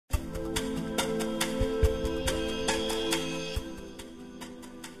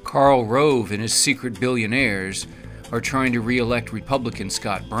Karl Rove and his secret billionaires are trying to re-elect Republican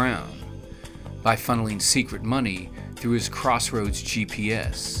Scott Brown by funneling secret money through his Crossroads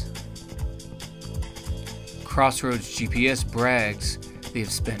GPS. Crossroads GPS brags they have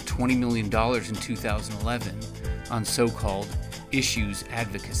spent $20 million in 2011 on so-called issues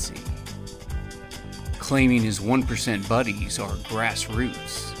advocacy, claiming his 1% buddies are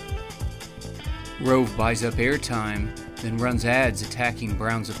grassroots. Rove buys up airtime, then runs ads attacking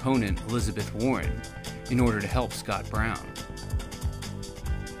Brown's opponent, Elizabeth Warren, in order to help Scott Brown.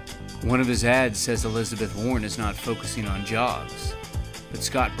 One of his ads says Elizabeth Warren is not focusing on jobs, but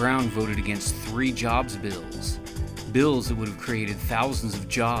Scott Brown voted against 3 jobs bills that would have created thousands of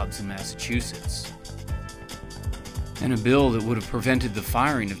jobs in Massachusetts, and a bill that would have prevented the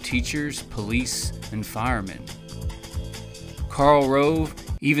firing of teachers, police, and firemen. Karl Rove,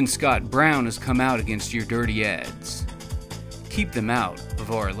 even Scott Brown has come out against your dirty ads. Keep them out of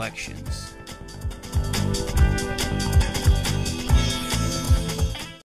our elections.